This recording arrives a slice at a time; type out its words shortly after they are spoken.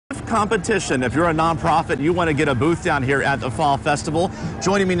competition. If you're a nonprofit, you want to get a booth down here at the Fall Festival.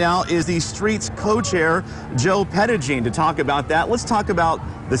 Joining me now is the Streets co-chair, Joe Pettigene, to talk about that. Let's talk about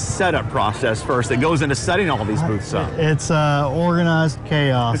the setup process first that goes into setting all these booths up. It's organized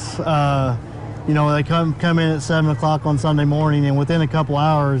chaos. You know, they come in at 7 o'clock on Sunday morning, and within a couple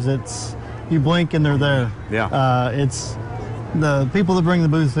hours, you blink and they're there. Yeah. It's the people that bring the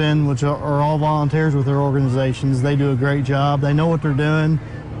booth in, which are all volunteers with their organizations. They do a great job. They know what they're doing.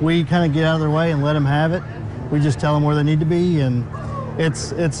 We kind of get out of their way and let them have it. We just tell them where they need to be, and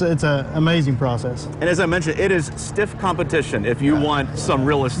it's an amazing process. And as I mentioned, it is stiff competition if you want some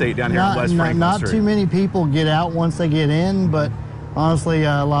real estate down here in West Franklin Not Street. too many people get out once they get in, but honestly,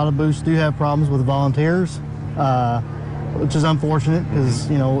 a lot of booths do have problems with volunteers, which is unfortunate because,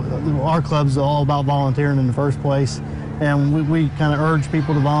 you know, our club's all about volunteering in the first place. And we kind of urge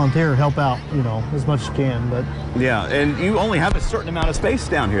people to volunteer, help out, you know, as much as you can. But yeah, and you only have a certain amount of space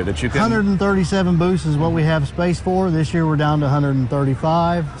down here that you can... 137 booths is what we have space for. This year we're down to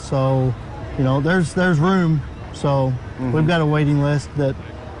 135. So, you know, there's room. So we've got a waiting list that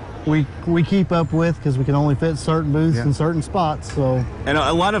we keep up with because we can only fit certain booths in certain spots. So, and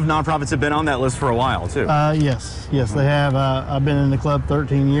a lot of nonprofits have been on that list for a while too. Yes, they have. I've been in the club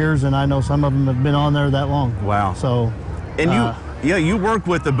 13 years, and I know some of them have been on there that long. Wow. So, and you work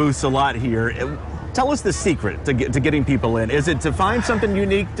with the booths a lot here. Tell us the secret to getting people in. Is it to find something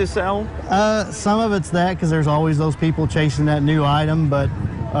unique to sell? Some of it's that, because there's always those people chasing that new item. But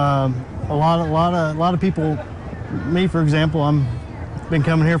a lot of people, me for example, I've been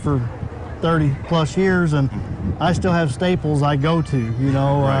coming here for 30 plus years, and I still have staples I go to. You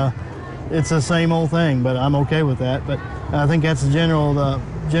know, right. It's the same old thing, but I'm okay with that. But I think that's the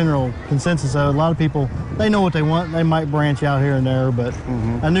general consensus of a lot of people. They know what they want. They might branch out here and there, but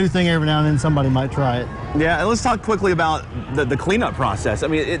a new thing every now and then somebody might try it. Yeah, and let's talk quickly about the cleanup process. I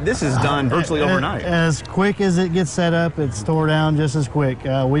mean, this is done virtually overnight. As quick as it gets set up, it's tore down just as quick.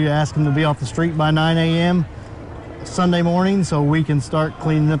 We ask them to be off the street by 9 a.m. Sunday morning so we can start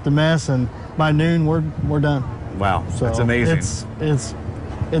cleaning up the mess, and by noon we're done. Wow, so that's amazing.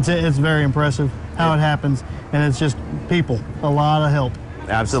 It's very impressive how it happens, and it's just people, a lot of help.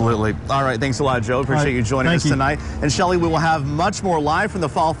 Absolutely. All right, thanks a lot, Joe. Appreciate you joining us tonight. And Shelley, we will have much more live from the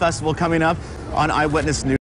Fall Festival coming up on Eyewitness News.